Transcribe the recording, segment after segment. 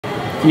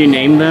Can you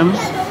name them?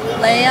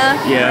 Leia.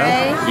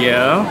 Yeah. Rey.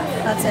 Yeah.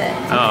 That's it.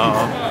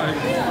 Oh.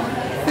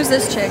 Who's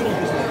this chick?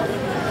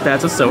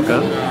 That's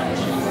Ahsoka.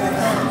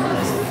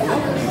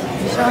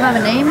 She don't have a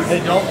name?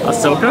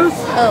 Ahsoka?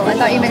 Oh, I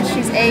thought you meant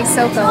she's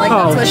Ahsoka, like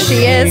that's what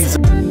she is.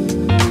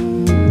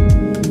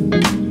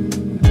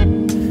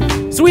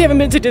 So we haven't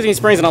been to Disney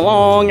Springs in a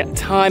long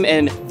time,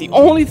 and the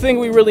only thing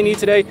we really need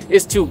today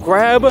is to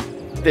grab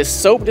this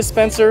soap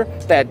dispenser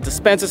that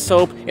dispenses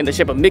soap in the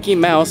shape of Mickey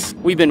Mouse.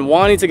 We've been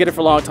wanting to get it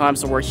for a long time,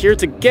 so we're here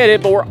to get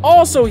it, but we're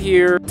also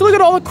here to look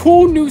at all the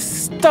cool new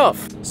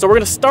stuff. So we're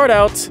gonna start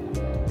out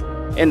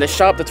in the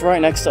shop that's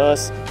right next to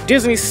us,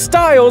 Disney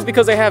Styles,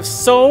 because they have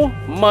so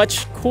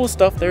much cool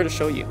stuff there to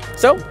show you.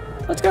 So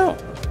let's go.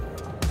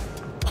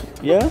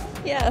 Yeah?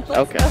 Yeah, let's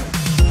okay. Go.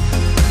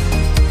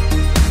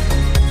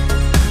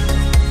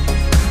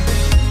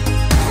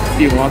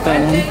 Do you want that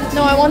one?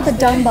 No, I want the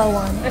Dumbo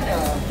one.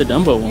 The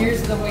Dumbo one?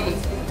 Here's the weight.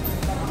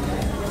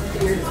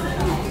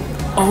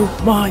 Oh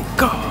my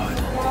god.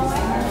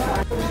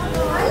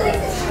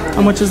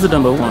 How much is the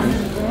Dumbo one?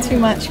 Too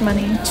much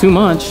money. Too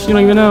much? You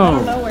don't even know. I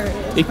don't know where it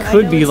is. It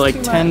could be like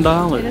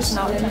 $10. It is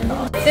not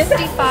 $10.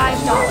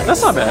 $55.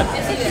 That's not bad.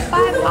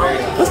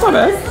 $55. That's not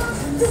bad.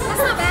 That's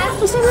not bad.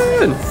 That's not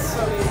bad.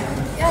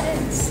 Yeah,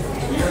 it is.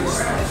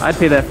 I'd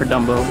pay that for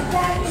Dumbo.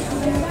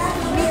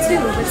 Me too,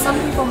 but some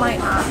people might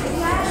not.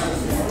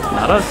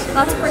 Not us.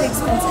 That's pretty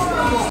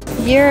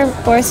expensive. Year,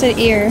 or is it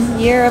ear?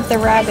 Year of the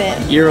Rabbit.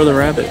 Year of the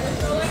Rabbit.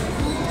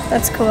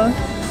 That's cool.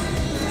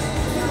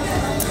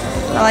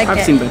 I like it.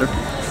 I've seen better.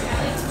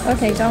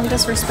 Okay, don't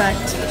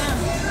disrespect.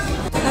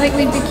 I think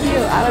we'd be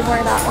cute. I would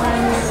wear that one.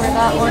 You would wear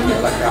that one.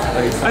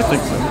 I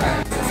think so.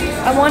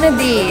 I wanted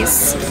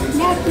these.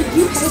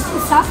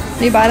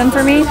 Do you buy them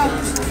for me?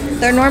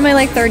 They're normally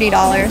like $30,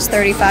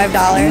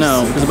 $35.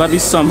 No, because it's about to be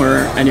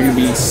summer and you're going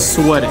to be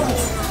sweating.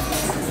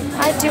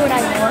 I'd do what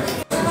I want.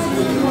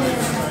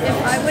 If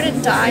I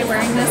wouldn't die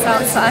wearing this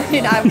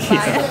outside, I would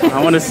buy it.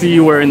 I want to see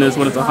you wearing this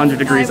when it's 100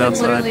 degrees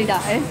outside. I would literally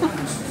die.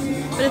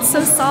 But it's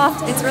so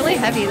soft. It's really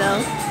heavy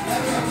though.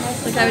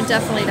 Like I would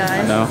definitely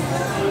die. No.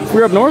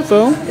 We're up north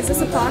though. Is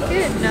this a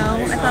pocket? No,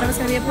 I thought it was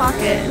going to be a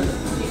pocket.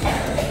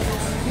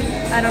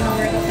 I don't know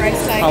where the price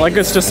tag is. I like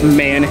us just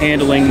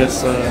manhandling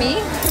this. Me?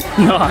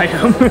 No, I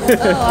am. Oh,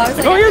 I was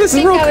like, oh yeah, this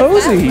is real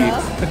cozy.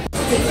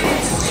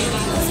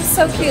 This is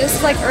so cute. This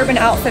is like Urban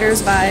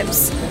Outfitters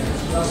vibes.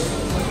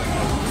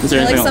 Is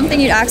there Like anything something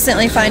you'd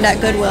accidentally find at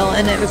Goodwill,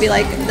 and it would be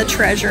like the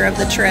treasure of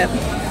the trip.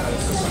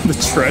 The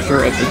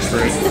treasure of the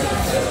trip.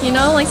 You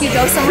know, like you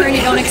go somewhere and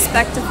you don't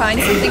expect to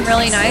find something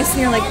really nice,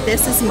 and you're like,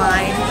 this is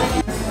mine.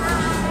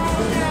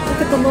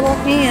 Look at the little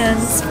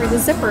hands for the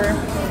zipper.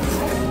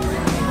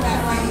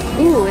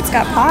 Ooh, it's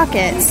got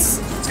pockets.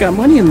 It's got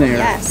money in there.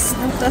 Yes,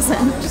 it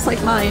doesn't. Just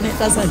like mine, it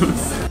doesn't.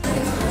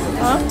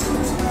 Huh?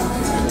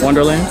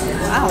 Wonderland?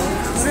 Wow,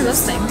 what are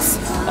those things?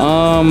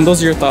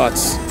 Those are your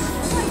thoughts.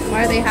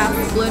 Why are they half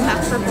blue and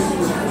half purple?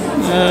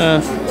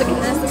 Look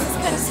at this. This is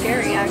kind of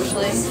scary,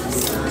 actually.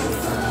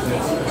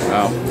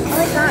 Wow. I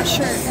like that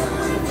shirt.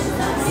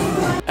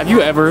 Have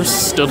you ever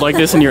stood like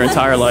this in your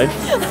entire life?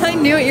 I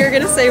knew what you were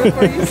going to say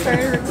before you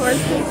started recording.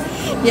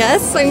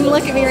 Yes, I mean,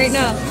 look at me right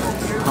now.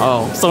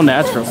 Oh, so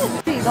natural.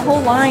 The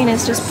whole line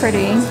is just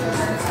pretty.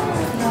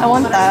 I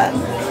want that.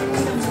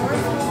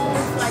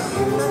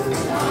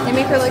 They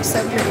make her look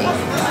so pretty.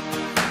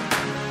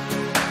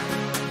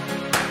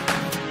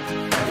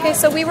 Okay,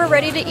 so we were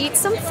ready to eat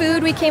some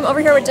food. We came over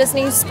here where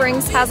Disney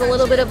Springs has a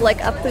little bit of like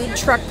a food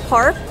truck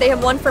park. They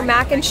have one for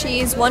mac and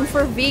cheese, one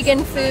for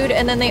vegan food,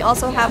 and then they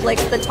also have like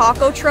the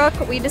taco truck.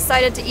 We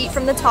decided to eat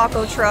from the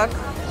taco truck.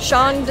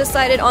 Sean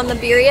decided on the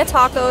birria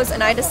tacos,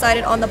 and I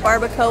decided on the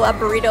barbacoa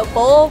burrito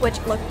bowl, which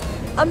looked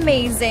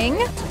amazing.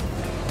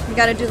 We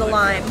gotta do the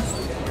lime.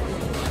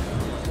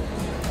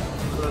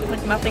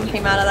 Like nothing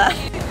came out of that.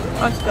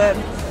 That's good.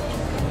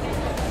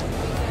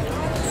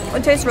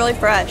 It tastes really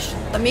fresh.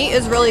 The meat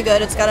is really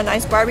good. It's got a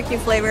nice barbecue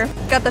flavor.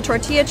 Got the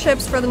tortilla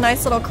chips for the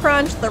nice little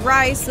crunch, the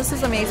rice. This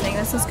is amazing.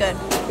 This is good.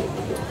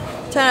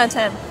 10 out of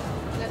 10.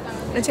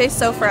 It tastes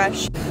so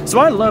fresh. So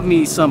I love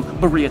me some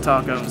burrito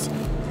tacos.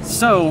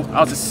 So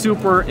I was just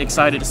super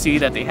excited to see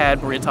that they had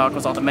burrito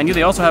tacos on the menu.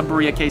 They also have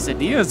burrito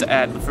quesadillas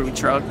at the food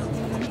truck,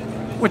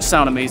 which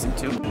sound amazing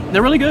too.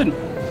 They're really good.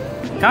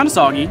 Kind of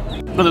soggy,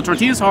 but the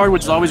tortilla's hard,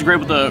 which is always great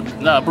with the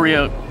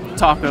burrito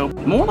taco.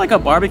 More like a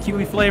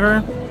barbecue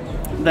flavor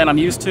than I'm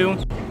used to.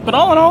 But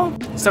all in all,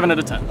 7 out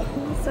of 10.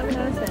 7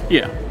 out of 10.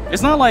 Yeah.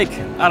 It's not like,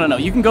 I don't know,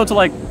 you can go to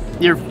like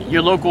your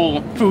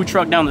local food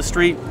truck down the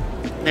street.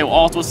 They will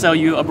also sell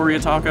you a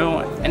burrito taco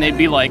and they'd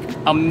be like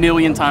a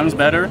million times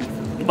better.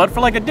 But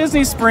for like a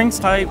Disney Springs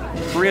type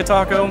burrito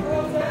taco,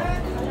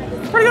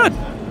 pretty good.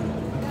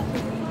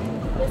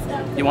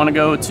 You want to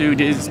go to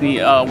Disney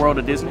World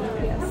of Disney?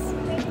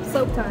 Yes.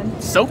 Soap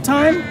time. Soap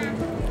time?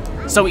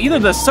 So either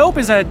the soap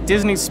is at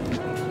Disney's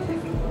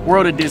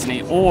World of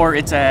Disney or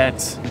it's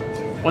at,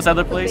 what's the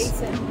other place?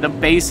 The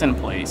Basin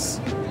place.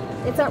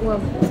 It's at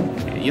World of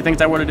Disney. You think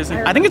it's at World of Disney?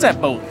 I think it's at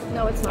both.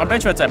 No, it's not. I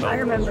bet you it's at both. I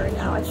remember it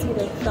now. I see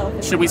the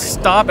shelf. Should we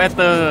stop at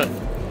the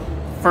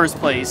first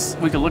place.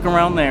 We could look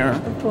around there.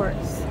 Of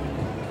course.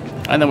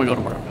 And then we go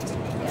to work.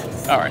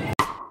 Yes. All right.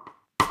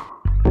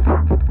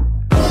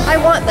 I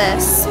want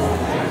this.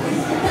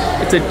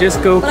 It's a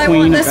disco But queen I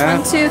want this bath.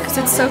 one too because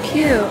it's so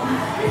cute.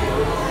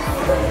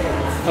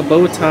 A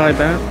bow tie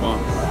bath bomb.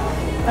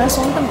 I just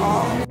want them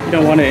all. You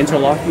don't want an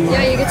interlocking?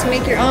 Yeah, you get to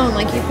make your own.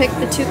 Like you pick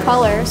the 2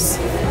 colors.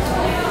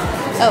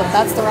 Oh,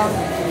 that's the wrong.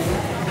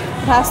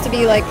 It has to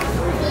be like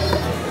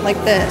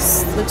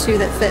this, the 2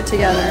 that fit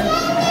together.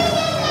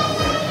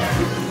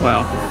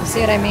 Wow.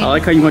 See what I mean? I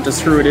like how you went to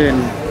screw it in.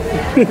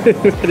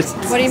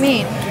 What do you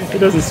mean? It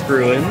doesn't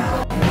screw in.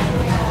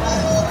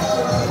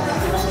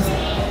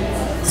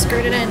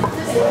 Screwed it in.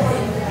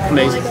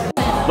 Amazing.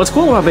 What's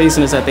cool about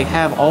Basin is that they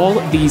have all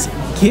these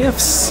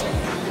gifts.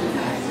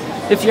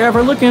 If you're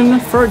ever looking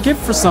for a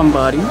gift for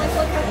somebody. Look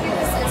how cute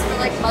this is for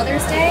like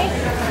Mother's Day.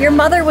 Your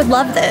mother would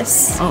love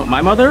this. Oh,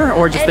 my mother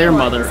or just their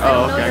Anyone, mother? 'cause I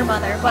don't Oh, know okay. your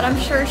mother, but I'm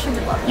sure she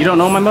would love it. You don't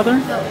know my mother?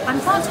 No, I'm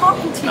not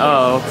talking to you.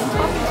 Oh. I'm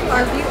talking to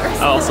our viewers.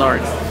 Oh,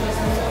 sorry.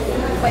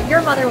 But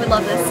your mother would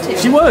love this too.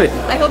 She would.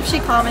 I hope she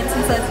comments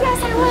and says,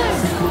 yes, I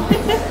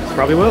would.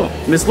 Probably will.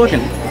 Miss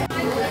Looking.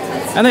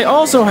 And they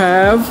also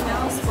have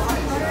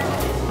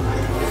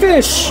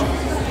fish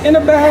in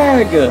a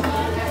bag.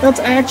 That's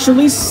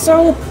actually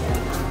soap.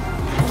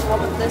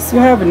 This You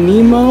have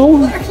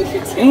Nemo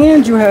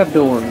and you have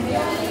Dory.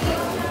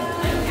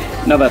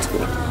 No, that's cool.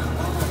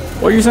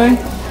 What are you saying?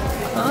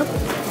 Huh?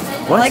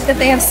 What? I like that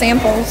they have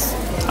samples.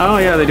 Oh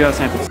yeah, they do have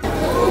samples.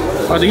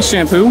 Are these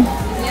shampoo?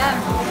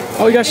 Yeah.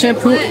 Oh, you got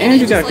shampoo and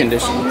you got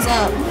conditioner. Foams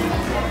up.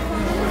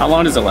 How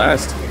long does it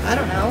last? I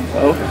don't know.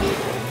 Oh,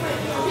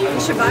 You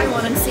should buy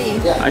one and see.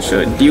 I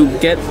should. Do you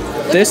get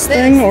this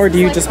thing or do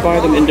you just buy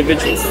them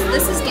individually?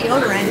 This is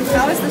deodorant.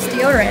 How is this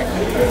deodorant?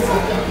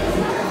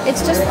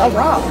 It's just a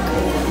rock.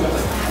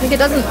 Like it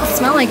doesn't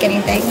smell like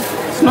anything.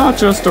 It's not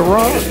just a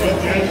rock.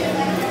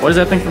 What is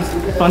that thing from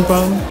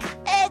SpongeBob?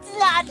 It's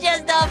not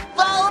just a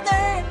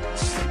boulder,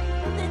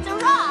 it's a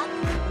rock.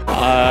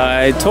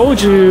 I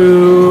told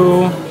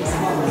you.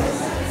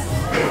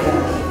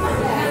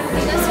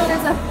 This one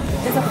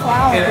is a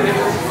flower.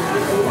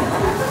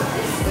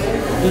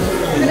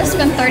 I'm gonna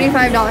spend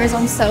 $35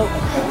 on soap.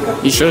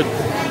 You should.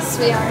 Yes,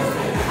 we are.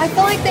 I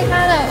feel like they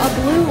had a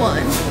blue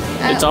one.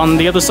 It's on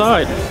the other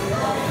side.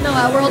 No,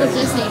 at World of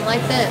Disney,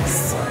 like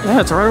this.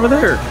 Yeah, it's right over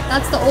there.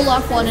 That's the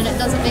Olaf one, and it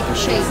doesn't make a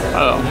shape.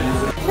 Oh.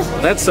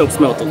 That soap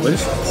smells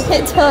delicious.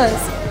 It does.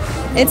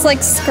 It's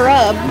like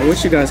scrub. I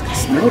wish you guys could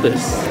smell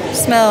this.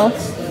 Smell.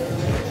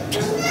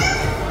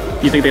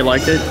 You think they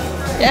liked it?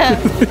 Yeah.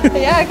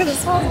 Yeah, because it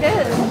smells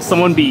good.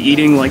 Someone be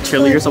eating like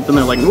chili or something,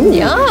 they're like, ooh.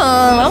 Yum,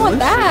 I want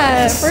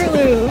that. Fruit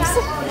Loops.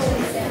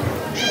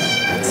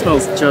 It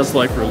smells just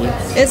like Fruit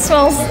Loops. It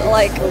smells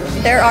like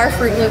there are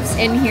Fruit Loops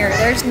in here.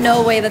 There's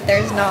no way that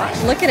there's not.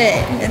 Look at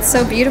it. It's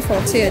so beautiful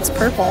too. It's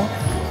purple.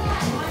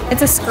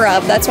 It's a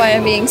scrub. That's why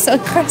I'm being so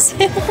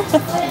aggressive.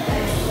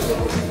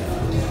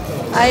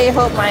 I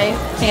hope my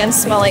hands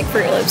smell like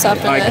Fruit Loops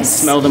after I this. can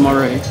smell them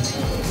already.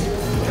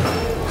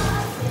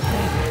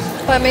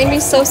 But it made me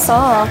so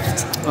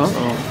soft.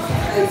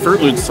 Uh-oh. Fruit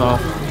Loops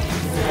soft.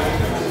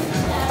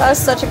 That was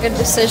such a good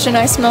decision.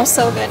 I smell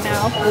so good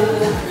now.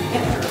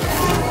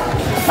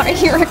 Why are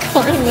you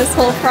recording this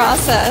whole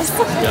process?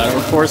 Gotta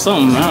record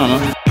something, I don't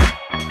know.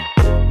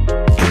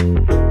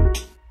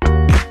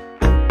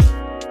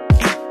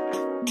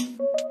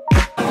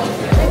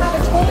 They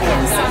have a toy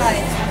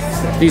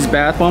inside. These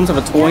bath bombs have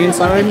a toy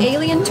inside? An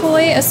alien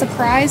toy, a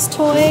surprise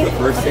toy, a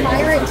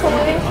pirate toy.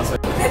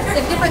 They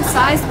have different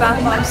sized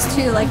bath bombs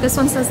too. Like this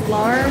one says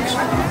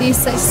large, these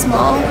say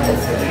small.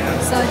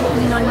 So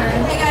depending on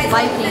your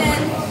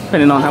liking,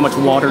 Depending on how much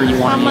water you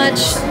want how to much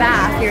use.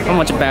 bath you're How doing.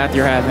 much bath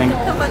you're having.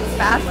 How much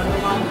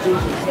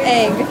bath?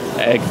 Egg.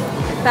 Egg.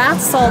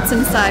 Bath salts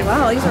inside.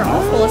 Wow, these are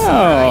all full of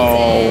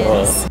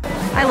Oh. surprises.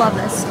 I love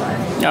this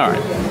store. Alright.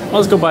 Well,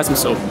 let's go buy some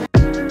soap.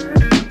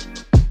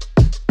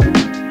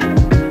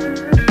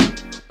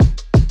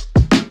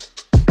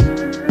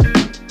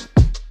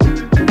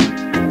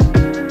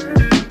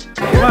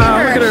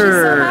 Wow, look at She's so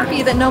her.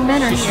 happy that no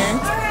men are here.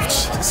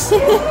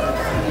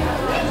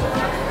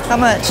 How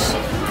much?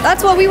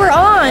 That's what we were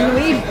on.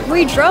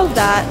 We drove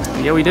that.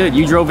 Yeah, we did.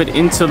 You drove it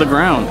into the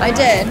ground. I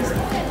did.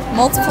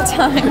 Multiple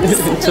times.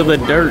 Into the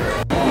dirt.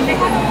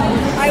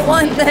 I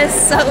want this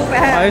so Why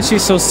bad. is she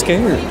so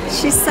scared?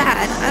 She's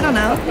sad. I don't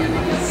know.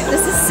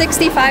 This is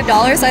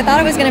 $65. I thought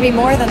it was going to be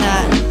more than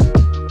that.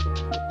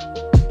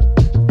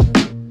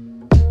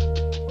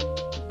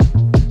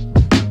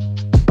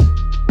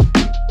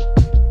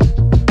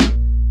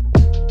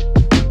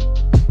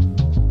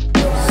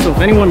 So if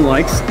anyone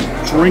likes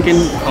drinking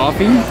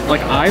coffee,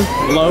 like I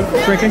love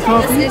drinking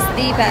coffee, This is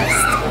the best.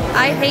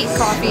 I hate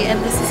coffee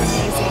and this is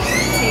amazing.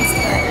 It tastes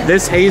good.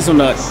 this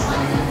hazelnut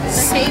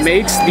hazelnut.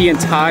 makes the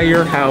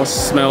entire house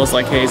smells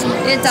like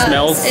hazelnut. It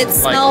does. It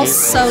smells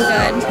so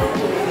good.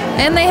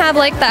 And they have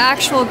like the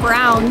actual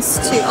grounds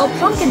too. Oh,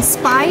 pumpkin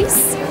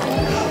spice?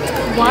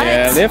 What?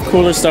 Yeah, they have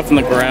cooler stuff in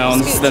the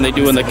grounds than they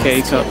do in the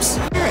K-cups.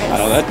 I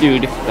know, that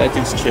dude's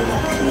chill.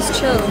 He's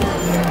chill.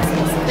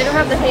 They don't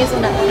have the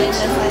hazelnut one.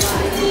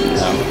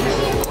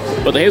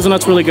 But the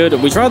hazelnut's really good.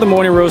 We tried the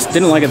morning roast,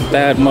 didn't like it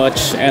that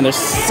much, and their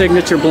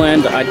signature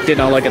blend, I did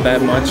not like it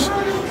that much.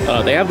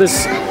 They have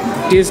this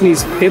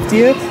Disney's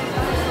 50th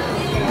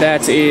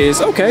that is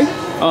okay.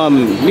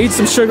 Needs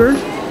some sugar,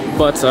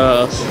 but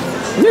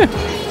yeah,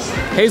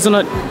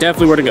 hazelnut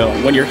definitely where to go.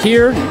 When you're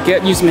here,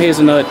 get you some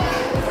hazelnut.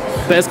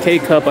 Best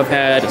K-cup I've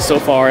had so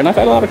far, and I've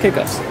had a lot of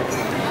K-cups.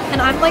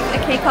 And I'm like a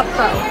K-cup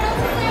pro.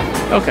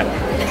 Okay.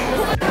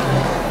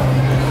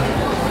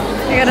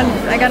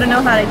 I gotta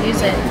know how to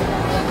use it.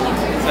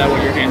 Is that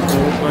what your hand tool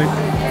looks like?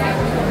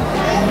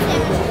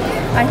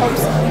 I hope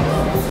so.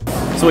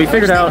 So we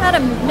figured out had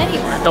a mini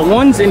one. the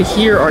ones in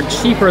here are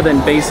cheaper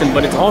than Basin,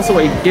 but it's also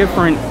a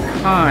different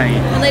kind.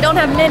 And they don't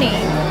have mini.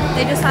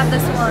 They just have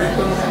this one.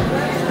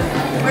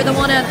 Where the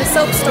one at the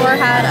soap store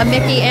had a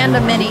Mickey and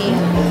a mini.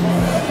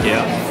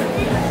 Yeah.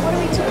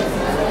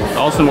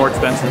 Also more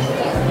expensive.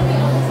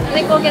 I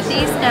think we'll get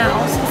these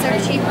now since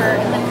they're cheaper,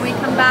 and then when we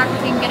come back,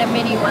 we can get a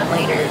mini one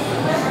later.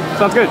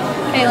 Sounds good.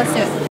 Okay, let's do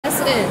it. Yes,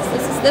 it is.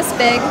 This is this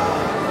big.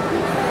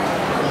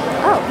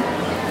 Oh,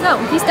 no,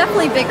 he's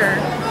definitely bigger.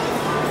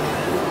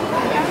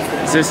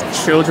 Is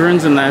this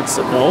children's and that's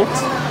adult?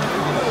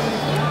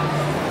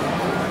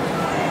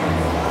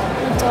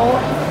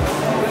 Adult.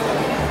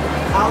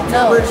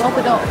 No, both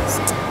adults.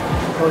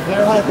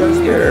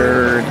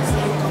 Weird.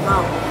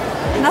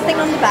 Nothing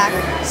on the back.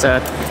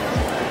 Sad.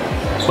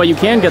 But you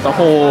can get the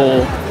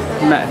whole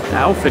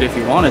outfit if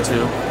you wanted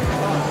to.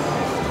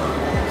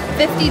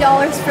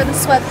 $50 for the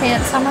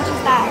sweatpants. How much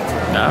is that?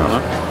 I don't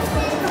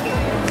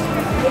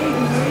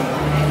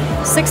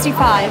know.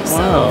 65. So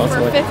Wow, for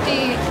that's like-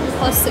 50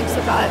 plus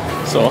 65.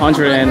 So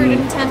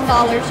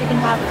 $110 you can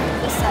have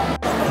the set.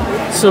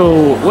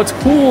 So what's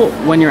cool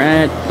when you're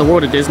at the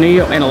World of Disney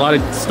and a lot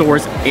of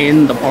stores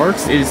in the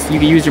parks is you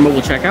can use your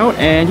mobile checkout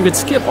and you can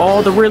skip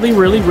all the really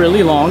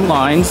long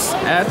lines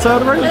at the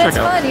regular And it's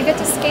checkout. fun. You get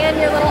to scan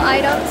your little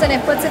items and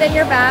it puts it in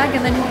your bag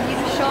and then you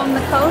just show them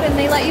the code and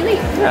they let you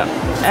leave. Yeah.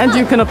 And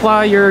you can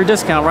apply your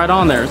discount right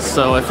on there.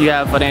 So if you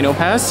have an annual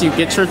pass, you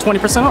get your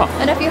 20% off.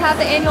 And if you have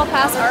the annual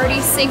pass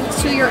already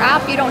synced to your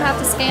app, you don't have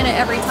to scan it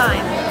every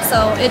time.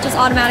 So it just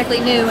automatically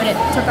knew and it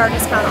took our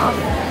discount off,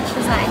 which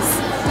was nice.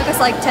 Took us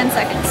like 10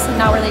 seconds and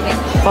now we're leaving.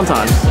 Fun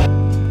times.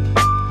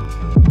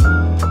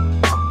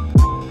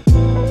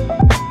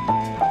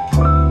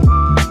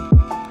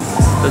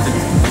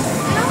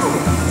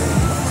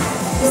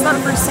 It's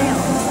not for sale.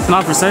 It's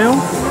not for sale?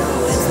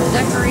 It's a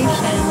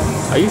decoration.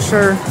 Are you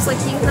sure? It's like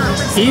he's not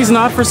for sale. He's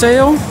not for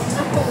sale?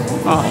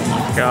 Oh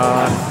my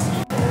god.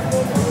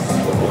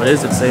 What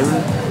is it, Saber?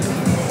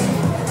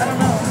 I don't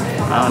know.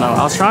 I don't know.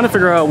 I was trying to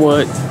figure out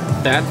what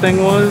that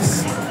thing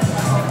was.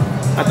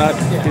 I thought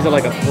these are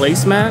like a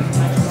placemat.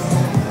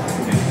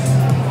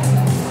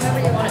 Whatever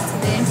you want it to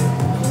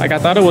be. Like I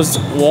thought it was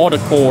wall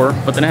decor,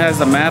 but then it has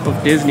the map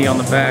of Disney on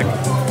the back.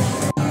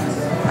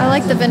 I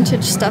like the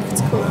vintage stuff.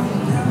 It's cool.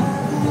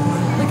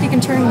 Look, you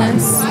can turn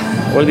this.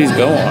 Where do these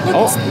go on?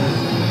 Oh.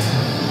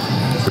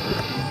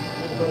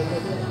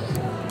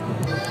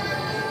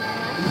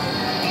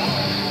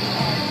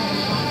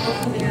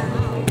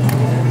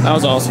 That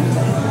was awesome.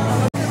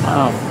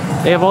 Wow.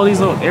 They have all these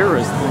little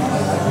arrows.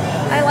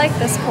 I like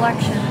this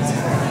collection.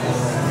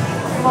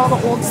 Of all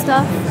the old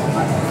stuff.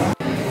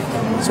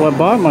 So I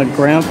bought my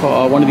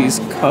grandpa one of these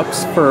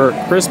cups for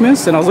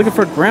Christmas, and I was looking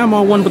for a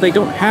grandma one, but they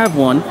don't have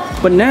one.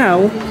 But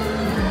now,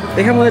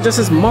 they have one that just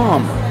says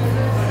mom.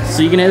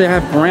 So you can either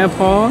have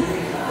grandpa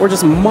or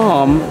just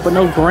mom, but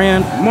no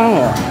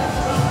grandma.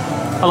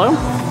 Hello?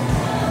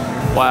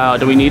 Wow,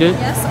 do we need it?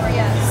 Yes or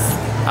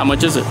yes? How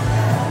much is it?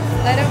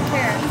 I don't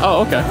care.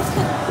 Oh, okay.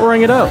 We'll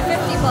ring it up.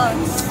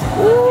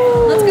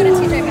 $50. Let's go to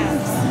TJ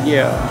Maxx.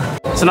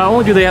 Yeah. So not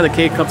only do they have the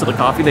K-cups of the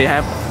coffee, they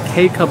have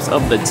K-cups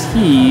of the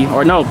tea.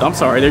 Or no, I'm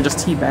sorry, they're just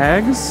tea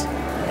bags.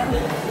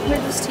 They're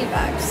just tea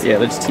bags. Yeah,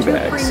 they're just tea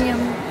bags. Premium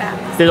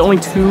bags. There's only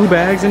 2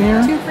 bags in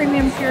here? 2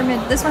 premium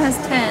pyramid. This one has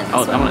 10.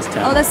 Oh, that one has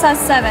 10. Oh, this has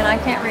 7. I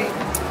can't read.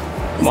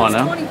 Come on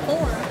now.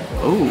 24.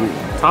 Ooh,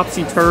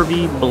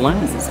 topsy-turvy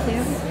blend. This is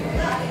cute.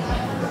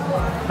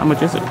 How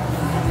much is it?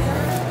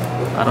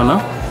 I don't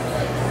know.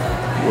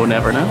 We'll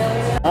never know.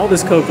 All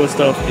this cocoa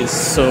stuff is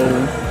so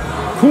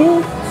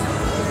cool.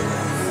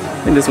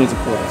 I think this one's the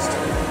coolest.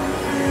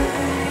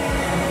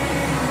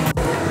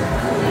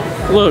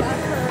 Look,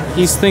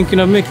 he's thinking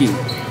of Mickey. $80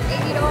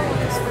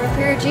 for a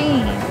pair of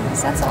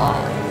jeans. That's a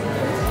lot.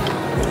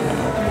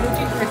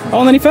 Oh,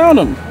 and then he found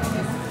him.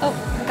 Oh,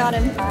 I got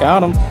him.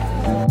 Got him.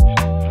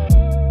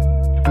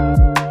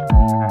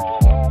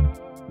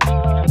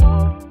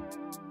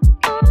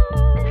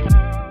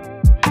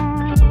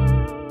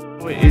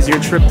 Is your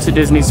trip to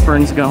Disney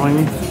Springs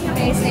going?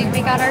 Amazing.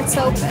 We got our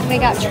soap and we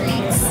got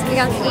treats. We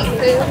got to eat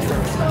food.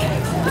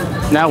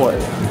 Now what?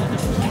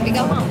 We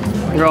go home.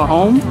 You're going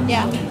home?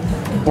 Yeah.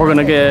 We're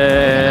gonna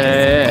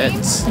get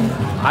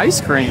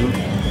ice cream. I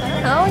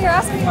don't know. You're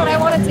asking me what I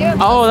want to do.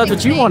 Oh, that's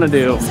what you want to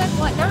do. You said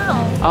what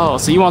now? Oh,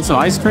 so you want some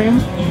ice cream?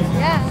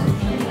 Yeah.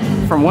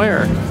 From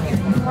where?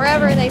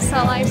 Wherever they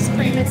sell ice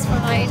cream, it's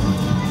fine.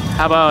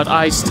 How about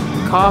iced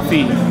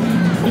coffee.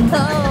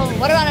 Oh,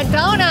 what about a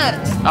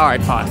donut? All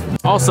right, fine.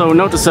 Also,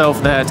 note to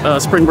self that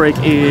spring break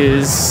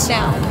is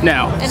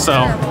now, And so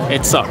terrible.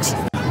 it sucks.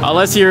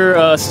 Unless you're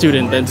a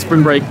student, then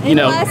spring break, you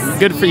know, Unless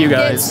good for you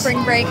get guys.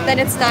 spring break, then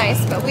it's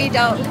nice, but we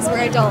don't because we're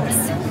adults.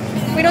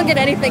 We don't get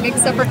anything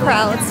except for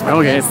crowds. from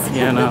Okay, this.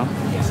 yeah, no.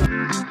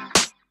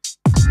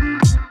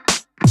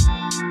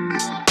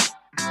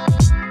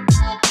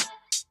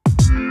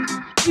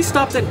 We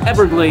stopped at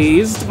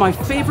Everglazed, my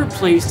favorite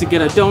place to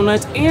get a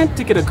donut and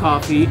to get a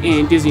coffee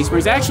in Disney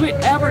Springs. Actually,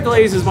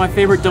 Everglazed is my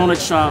favorite donut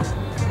shop,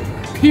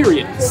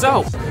 period.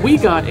 So, we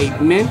got a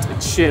mint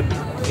chip.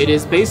 It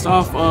is based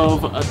off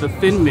of the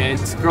Thin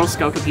Mint Girl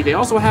Scout cookie. They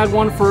also had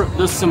one for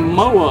the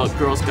Samoa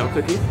Girl Scout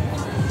cookie.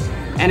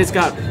 And it's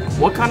got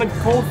what kind of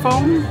cold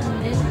foam?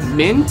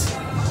 Mint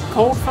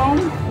cold foam?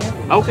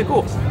 Okay,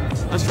 cool.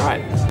 Let's try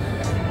it.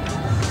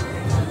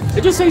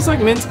 It just tastes like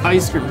mint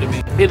ice cream to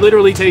me. It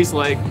literally tastes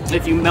like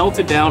if you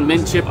melted down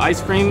mint chip ice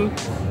cream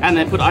and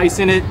then put ice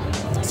in it,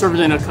 serve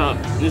it in a cup.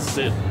 This is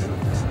it.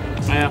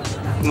 Yeah.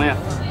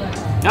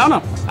 I don't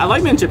know. I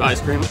like mint chip ice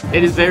cream.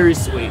 It is very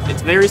sweet.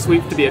 It's very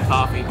sweet to be a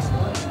coffee.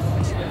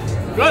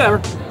 Whatever.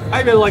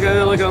 I give it like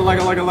a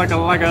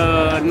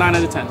 9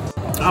 out of 10.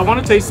 I want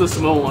to taste the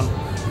Samoa one,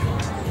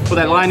 but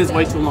that line is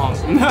way too long.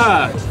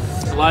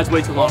 The line's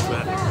way too long for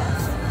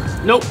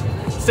that. Nope.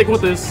 Sticking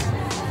with this.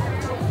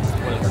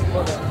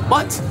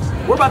 But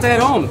we're about to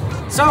head home.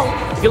 So,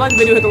 if you like the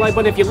video, hit the like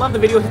button. If you love the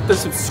video, hit the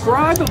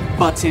subscribe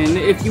button.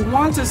 If you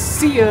want to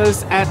see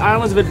us at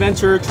Islands of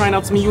Adventure, trying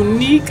out some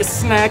unique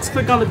snacks,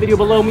 click on the video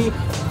below me.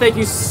 Thank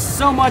you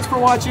so much for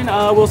watching.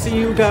 We'll see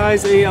you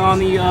guys on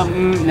the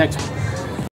next one.